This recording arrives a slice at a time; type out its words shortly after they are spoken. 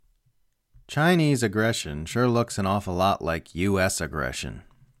Chinese aggression sure looks an awful lot like U.S. aggression.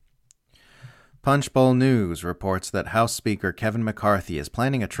 Punchbowl News reports that House Speaker Kevin McCarthy is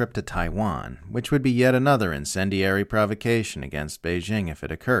planning a trip to Taiwan, which would be yet another incendiary provocation against Beijing if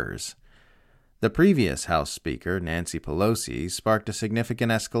it occurs. The previous House Speaker, Nancy Pelosi, sparked a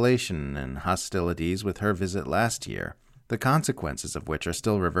significant escalation in hostilities with her visit last year, the consequences of which are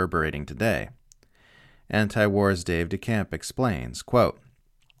still reverberating today. Anti-War's Dave DeCamp explains, quote,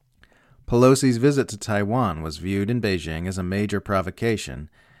 Pelosi's visit to Taiwan was viewed in Beijing as a major provocation,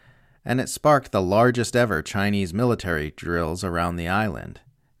 and it sparked the largest ever Chinese military drills around the island.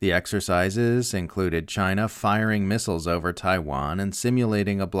 The exercises included China firing missiles over Taiwan and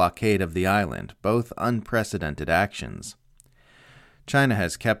simulating a blockade of the island, both unprecedented actions. China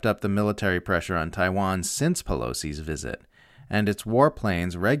has kept up the military pressure on Taiwan since Pelosi's visit, and its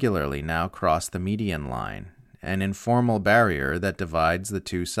warplanes regularly now cross the median line, an informal barrier that divides the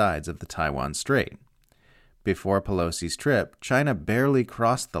two sides of the Taiwan Strait. Before Pelosi's trip, China barely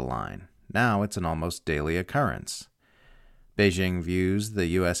crossed the line. Now it's an almost daily occurrence. Beijing views the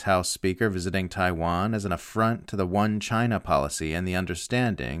U.S. House Speaker visiting Taiwan as an affront to the One China policy and the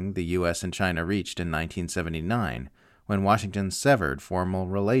understanding the U.S. and China reached in 1979, when Washington severed formal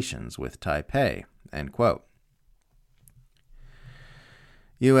relations with Taipei, end quote.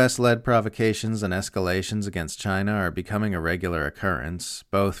 U.S.-led provocations and escalations against China are becoming a regular occurrence,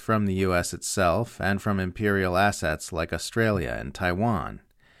 both from the U.S. itself and from imperial assets like Australia and Taiwan.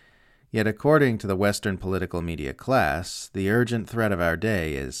 Yet according to the Western political media class, the urgent threat of our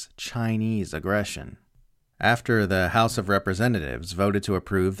day is Chinese aggression. After the House of Representatives voted to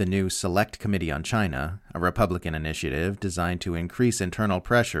approve the new Select Committee on China, a Republican initiative designed to increase internal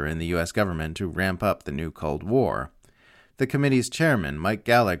pressure in the U.S. government to ramp up the new Cold War, the committee's chairman, Mike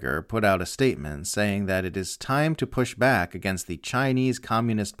Gallagher, put out a statement saying that it is time to push back against the Chinese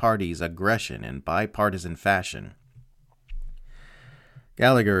Communist Party's aggression in bipartisan fashion.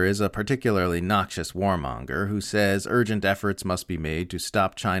 Gallagher is a particularly noxious warmonger who says urgent efforts must be made to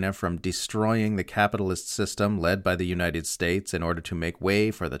stop China from destroying the capitalist system led by the United States in order to make way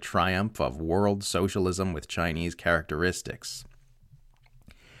for the triumph of world socialism with Chinese characteristics.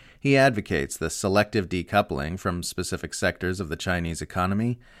 He advocates the selective decoupling from specific sectors of the Chinese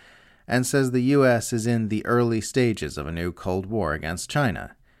economy and says the U.S. is in the early stages of a new Cold War against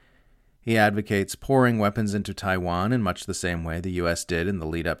China. He advocates pouring weapons into Taiwan in much the same way the U.S. did in the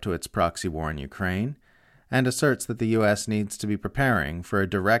lead-up to its proxy war in Ukraine, and asserts that the U.S. needs to be preparing for a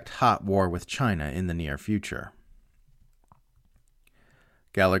direct hot war with China in the near future.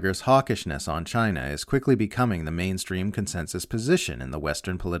 Gallagher's hawkishness on China is quickly becoming the mainstream consensus position in the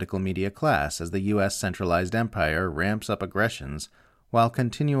Western political media class as the U.S. centralized empire ramps up aggressions while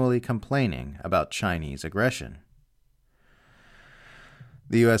continually complaining about Chinese aggression.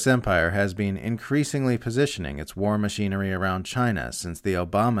 The U.S. empire has been increasingly positioning its war machinery around China since the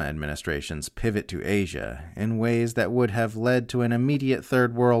Obama administration's pivot to Asia in ways that would have led to an immediate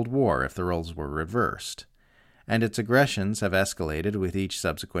Third World War if the roles were reversed, and its aggressions have escalated with each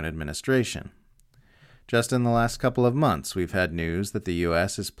subsequent administration. Just in the last couple of months, we've had news that the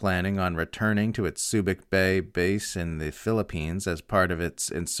U.S. is planning on returning to its Subic Bay base in the Philippines as part of its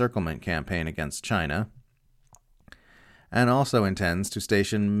encirclement campaign against China, and also intends to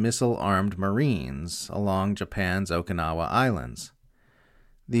station missile-armed Marines along Japan's Okinawa Islands.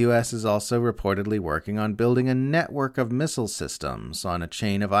 The U.S. is also reportedly working on building a network of missile systems on a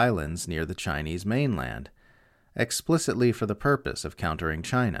chain of islands near the Chinese mainland, explicitly for the purpose of countering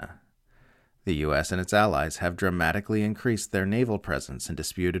China. The U.S. and its allies have dramatically increased their naval presence in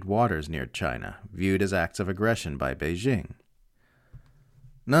disputed waters near China, viewed as acts of aggression by Beijing.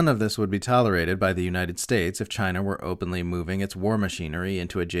 None of this would be tolerated by the United States if China were openly moving its war machinery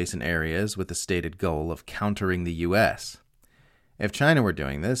into adjacent areas with the stated goal of countering the U.S. If China were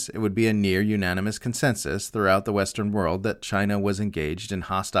doing this, it would be a near-unanimous consensus throughout the Western world that China was engaged in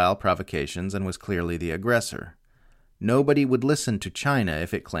hostile provocations and was clearly the aggressor. Nobody would listen to China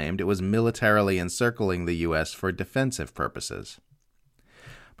if it claimed it was militarily encircling the U.S. for defensive purposes.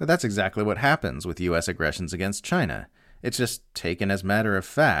 But that's exactly what happens with U.S. aggressions against China. It's just taken as matter of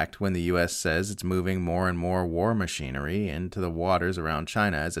fact when the U.S. says it's moving more and more war machinery into the waters around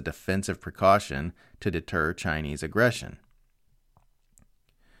China as a defensive precaution to deter Chinese aggression.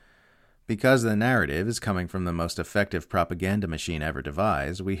 Because the narrative is coming from the most effective propaganda machine ever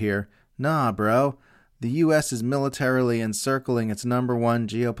devised, we hear, "Nah, bro, the U.S. is militarily encircling its number one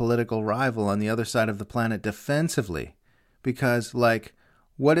geopolitical rival on the other side of the planet defensively. Because,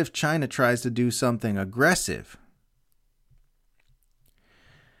 what if China tries to do something aggressive?"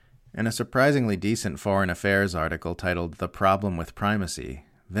 In a surprisingly decent foreign affairs article titled "The Problem with Primacy,"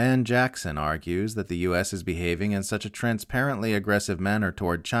 Van Jackson argues that the U.S. is behaving in such a transparently aggressive manner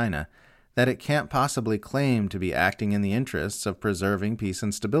toward China that it can't possibly claim to be acting in the interests of preserving peace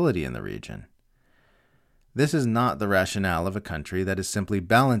and stability in the region. This is not the rationale of a country that is simply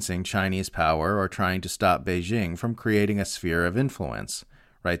balancing Chinese power or trying to stop Beijing from creating a sphere of influence,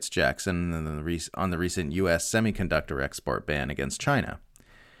 writes Jackson on the recent U.S. semiconductor export ban against China.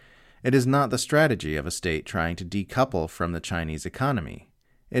 It is not the strategy of a state trying to decouple from the Chinese economy.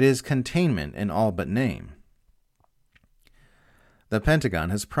 It is containment in all but name. The Pentagon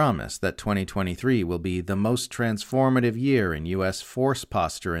has promised that 2023 will be the most transformative year in U.S. force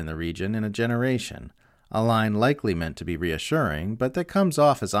posture in the region in a generation, a line likely meant to be reassuring, but that comes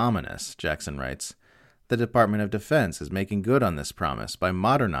off as ominous, Jackson writes. The Department of Defense is making good on this promise by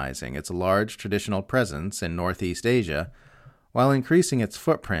modernizing its large traditional presence in Northeast Asia while increasing its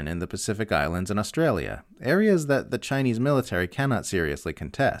footprint in the Pacific Islands and Australia, areas that the Chinese military cannot seriously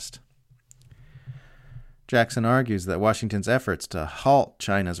contest. Jackson argues that Washington's efforts to halt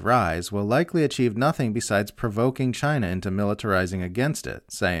China's rise will likely achieve nothing besides provoking China into militarizing against it,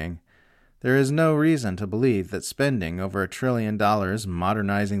 saying, "There is no reason to believe that spending over $1 trillion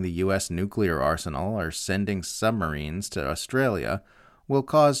modernizing the U.S. nuclear arsenal or sending submarines to Australia will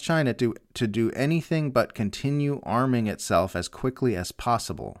cause China to do anything but continue arming itself as quickly as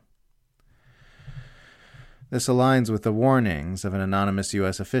possible." This aligns with the warnings of an anonymous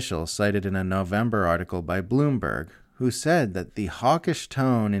U.S. official cited in a November article by Bloomberg, who said that the hawkish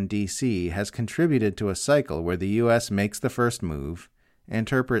tone in D.C. has contributed to a cycle where the U.S. makes the first move,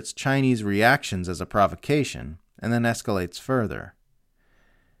 interprets Chinese reactions as a provocation, and then escalates further.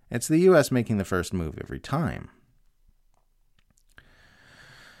 It's the U.S. making the first move every time.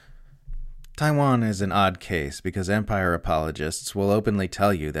 Taiwan is an odd case because empire apologists will openly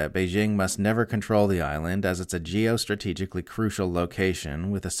tell you that Beijing must never control the island as it's a geostrategically crucial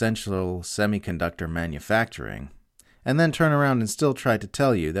location with essential semiconductor manufacturing, and then turn around and still try to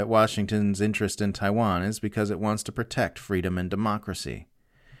tell you that Washington's interest in Taiwan is because it wants to protect freedom and democracy.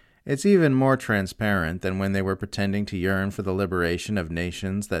 It's even more transparent than when they were pretending to yearn for the liberation of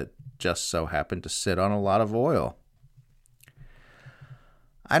nations that just so happen to sit on a lot of oil.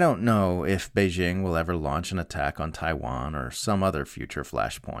 I don't know if Beijing will ever launch an attack on Taiwan or some other future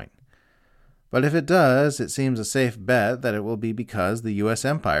flashpoint. But if it does, it seems a safe bet that it will be because the U.S.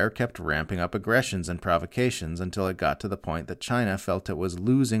 empire kept ramping up aggressions and provocations until it got to the point that China felt it was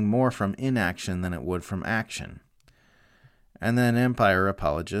losing more from inaction than it would from action. And then empire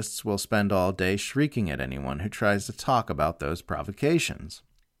apologists will spend all day shrieking at anyone who tries to talk about those provocations.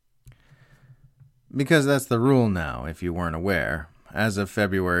 Because that's the rule now, if you weren't aware. As of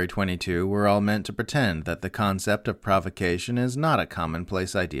February 22, we're all meant to pretend that the concept of provocation is not a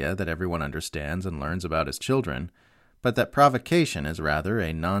commonplace idea that everyone understands and learns about as children, but that provocation is rather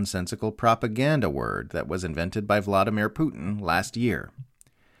a nonsensical propaganda word that was invented by Vladimir Putin last year.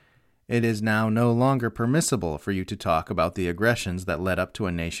 It is now no longer permissible for you to talk about the aggressions that led up to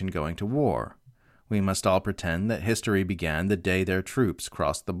a nation going to war. We must all pretend that history began the day their troops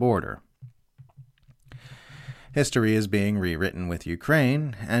crossed the border. History is being rewritten with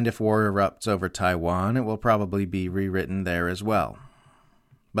Ukraine, and if war erupts over Taiwan, it will probably be rewritten there as well.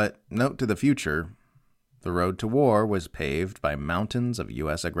 But note to the future, the road to war was paved by mountains of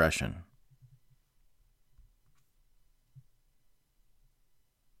U.S. aggression.